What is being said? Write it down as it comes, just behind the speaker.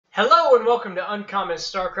Hello and welcome to Uncommon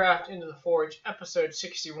Starcraft Into the Forge, episode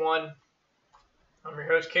 61. I'm your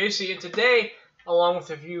host Casey, and today, along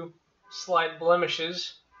with a few slight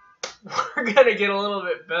blemishes, we're going to get a little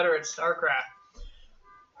bit better at Starcraft.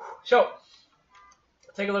 So,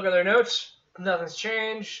 take a look at their notes. Nothing's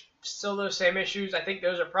changed. Still those same issues. I think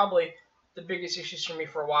those are probably the biggest issues for me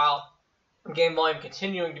for a while. Game volume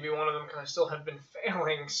continuing to be one of them because I still have been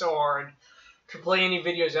failing so hard to play any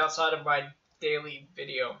videos outside of my daily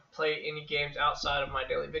video. Play any games outside of my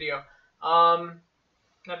daily video.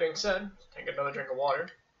 That being said, take another drink of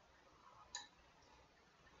water.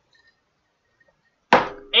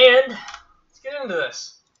 And let's get into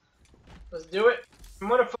this. Let's do it. I'm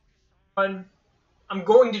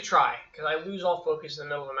going to try, because I lose all focus in the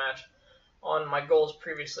middle of the match on my goals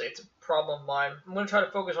previously. It's a problem of mine. I'm going to try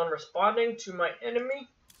to focus on responding to my enemy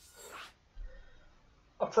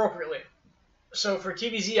appropriately. So for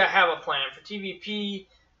TVZ, I have a plan. For TVP,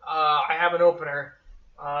 I have an opener.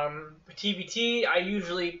 For TVT, I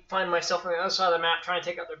usually find myself on the other side of the map trying to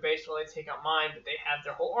take out their base while they take out mine, but they have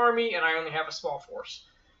their whole army, and I only have a small force.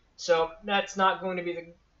 So that's not going to be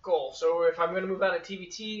the goal. So if I'm going to move out of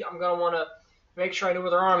TVT, I'm going to want to make sure I know where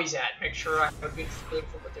their army's at. Make sure I have a good feeling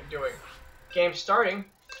for what they're doing. Game starting.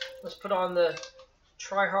 Let's put on the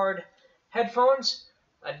try-hard headphones.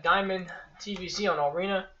 A Diamond TVZ on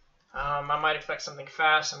Arena. I might expect something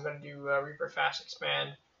fast. I'm going to do Reaper Fast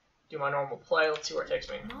Expand, do my normal play. Let's see where it takes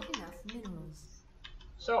me. Not enough minerals.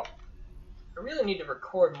 So, I really need to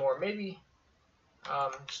record more. Maybe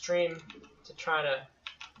stream to try to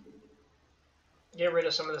get rid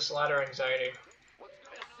of some of this ladder anxiety.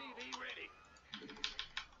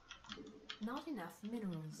 Not enough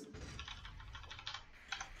minerals.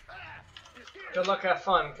 Good luck, have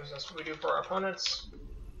fun, because that's what we do for our opponents.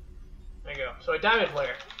 There you go. So a Diamond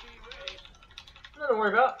player. Nothing to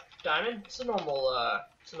worry about. Diamond. It's a normal,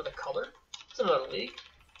 it's another color. It's another league.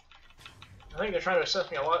 I think they're trying to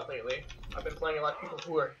assess me a lot lately. I've been playing a lot of people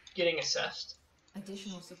who are getting assessed.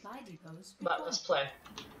 Additional supply depots. But let's play.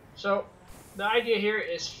 So, the idea here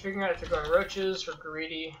is figuring out if they're going roaches or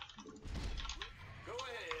greedy. Go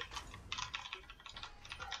ahead.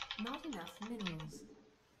 Not enough minerals.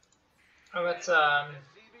 Oh,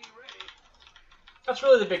 that's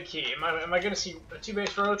really the big key. Am I going to see a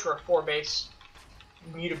 2-base roach or a 4-base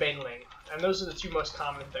mutabaneling? And those are the two most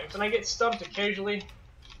common things. And I get stumped occasionally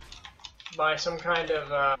by some kind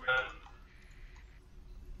of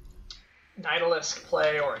Nautilus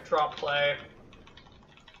play or a drop play.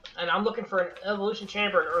 And I'm looking for an evolution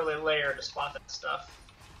chamber and early layer to spot that stuff.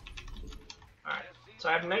 Alright, so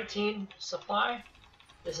I have 19 supply.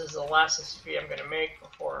 This is the last SCP I'm going to make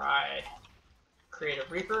before I create a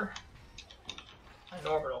Reaper. An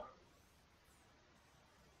orbital.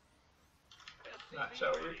 Right,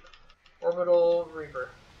 so orbital Reaper.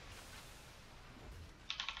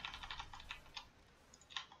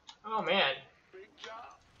 Oh man. Big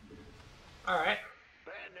job. Alright.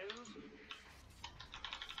 Bad news.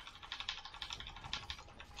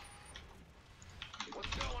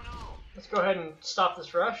 What's going on? Let's go ahead and stop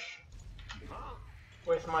this rush Huh?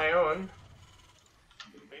 with my own.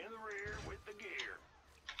 In the rear with the gear.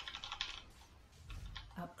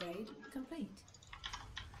 Upgrade complete.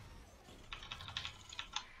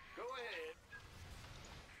 Go ahead.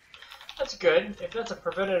 That's good. If that's a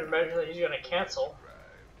preventative measure that he's going to cancel,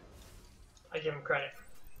 I give him credit.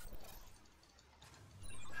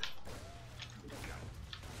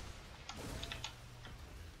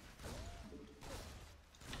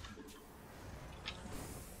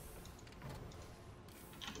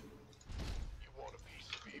 You want a piece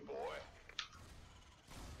of me, boy?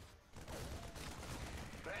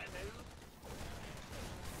 Bad news.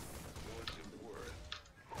 What's it worth?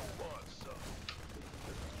 Who wants some?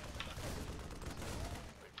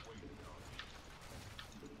 Been waiting on you.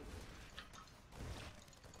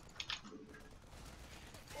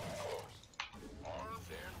 Armed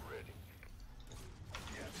and ready.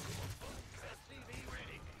 Yes, SCV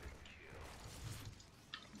ready.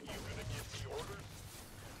 You gonna give me orders?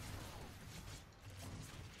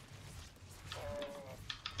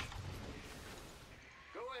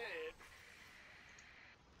 Go ahead.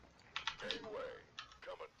 Gangway,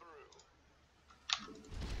 coming through.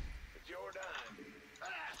 It's your dime. Ah!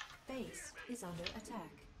 Base is under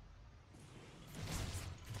attack.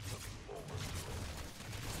 Looking forward to it.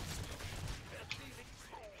 SCV,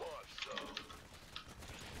 who wants some?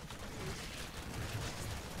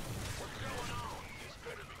 What's going on? This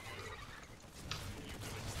better be good. You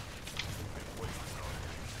gonna... Been waiting on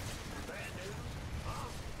you. Bad news? Huh?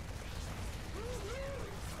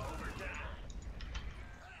 Overtime.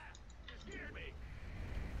 You scared me.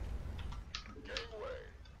 Gangway,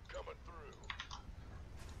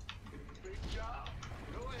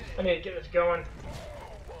 I need to get this going.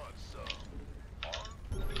 What's up? Arm?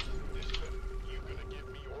 This better. You gonna give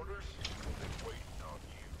me orders? Been waiting on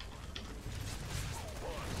you.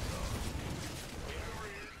 What's up?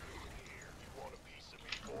 Here. You want a piece of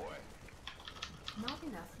me, boy? Not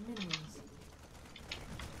enough minerals.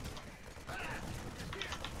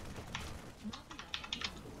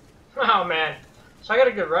 Oh man. So I got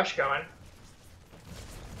a good rush going.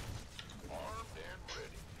 Armed and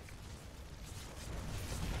ready.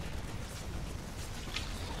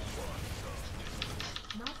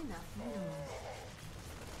 Not enough minerals.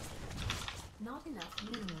 Not enough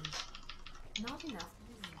minerals. Not enough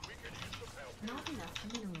minerals. We could use some help. Not enough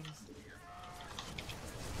minerals.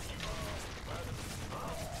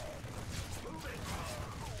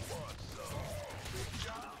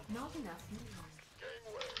 Not enough minerals.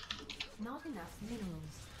 Not enough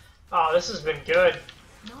minerals. Oh, this has been good.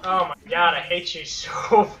 Not Oh enough my god, I hate you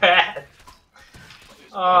so bad.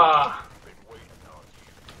 Ah. Been waiting on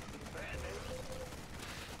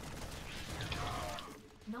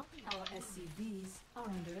you. Not our SCVs are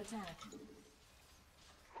under attack.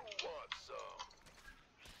 Who wants some?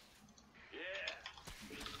 Yeah.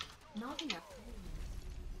 Not enough minerals.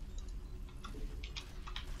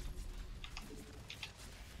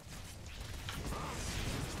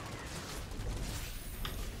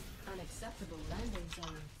 Unacceptable landing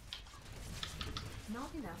zone.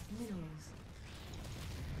 Not enough minerals.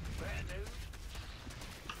 Bad news?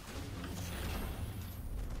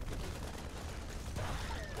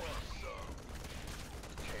 What's up?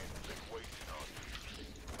 Can't been waiting on you.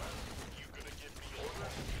 You gonna give me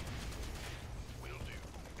orders? Will do.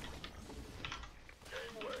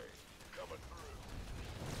 Gangway, coming through.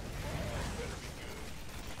 Better be good.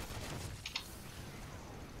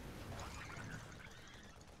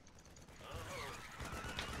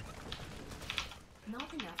 Not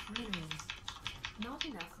enough minerals. Not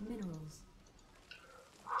enough minerals.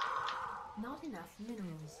 Not enough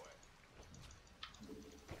minerals.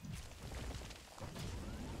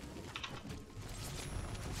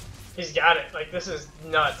 He's got it. Like, this is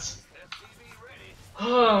nuts. SCV ready.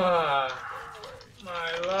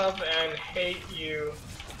 I love and hate you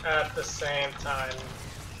at the same time.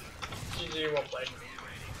 GG, well played.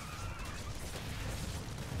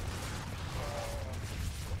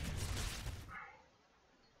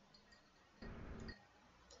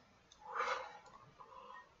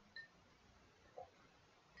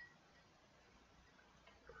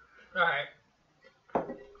 Alright.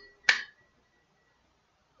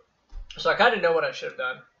 So I kind of know what I should have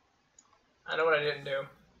done. I know what I didn't do.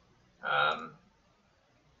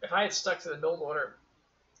 If I had stuck to the build order,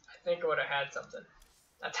 I think I would have had something.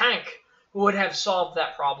 A tank would have solved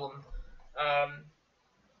that problem.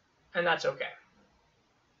 And that's okay.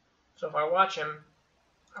 So if I watch him,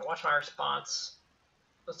 I watch my response.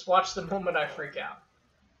 Let's watch the moment I freak out.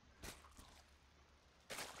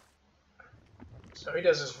 So he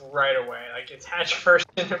does this right away. Like, attach first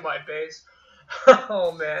into my base.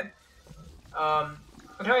 Oh man. I'm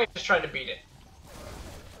just trying to beat it.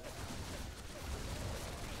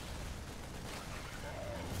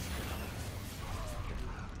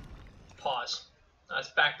 Pause. Let's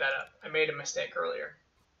back that up. I made a mistake earlier.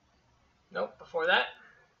 Nope, before that.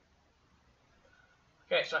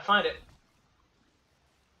 Okay, so I find it.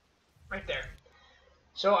 Right there.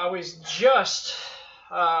 So I was just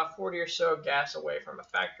 40 or so gas away from a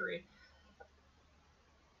factory.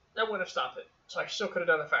 That wouldn't have stopped it. So I still could have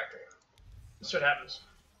done the factory. That's what happens.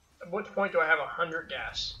 At what point do I have 100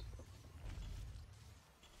 gas?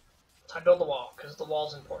 So I build the wall, because the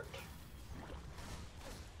wall's important.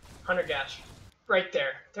 100 gas. Right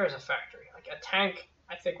there. There's a factory. Like a tank,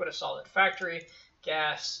 I think would have solved it. Factory,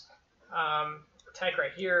 gas, a tank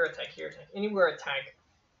right here, a tank here, a tank. Anywhere a tank,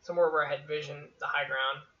 somewhere where I had vision, the high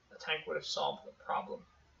ground, a tank would have solved the problem.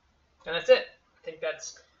 And that's it. I think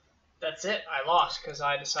that's it. I lost because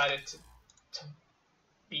I decided to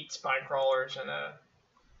beat spine crawlers and a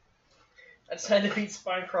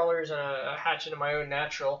hatch into my own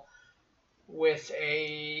natural with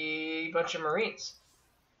a bunch of Marines.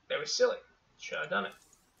 That was silly. Should have done it.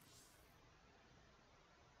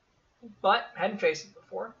 But hadn't faced it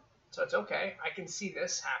before, so it's okay. I can see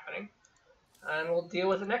this happening, and we'll deal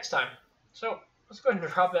with it next time. So let's go ahead and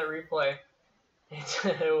drop that replay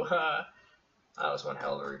into. That was one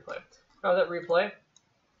hell of a replay. Drop that replay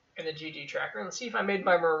in the GG tracker and let's see if I made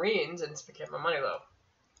my Marines and kept my money low.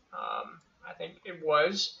 I think it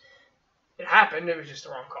was. It happened. It was just the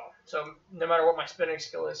wrong call. So no matter what my spinning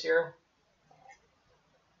skill is here,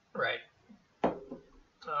 right? It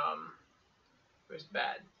was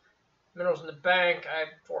bad. Minerals in the bank. I had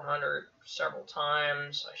 400 several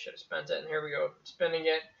times. I should have spent it, and here we go, spending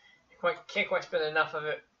it. Can't quite spend enough of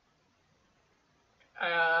it.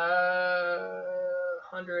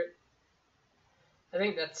 100. I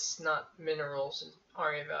think that's not minerals and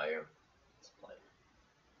ARIA value. Let's play.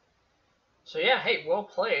 So yeah, hey, well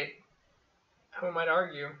played. Who might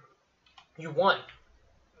argue? You won.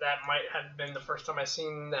 That might have been the first time I've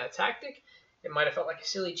seen that tactic. It might have felt like a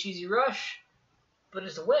silly, cheesy rush, but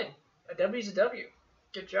it's a win. A W is a W.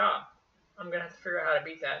 Good job. I'm going to have to figure out how to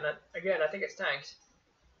beat that. And again, I think it's tanks.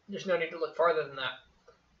 There's no need to look farther than that.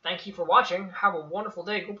 Thank you for watching. Have a wonderful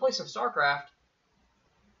day. Go play some Starcraft.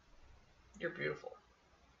 You're beautiful.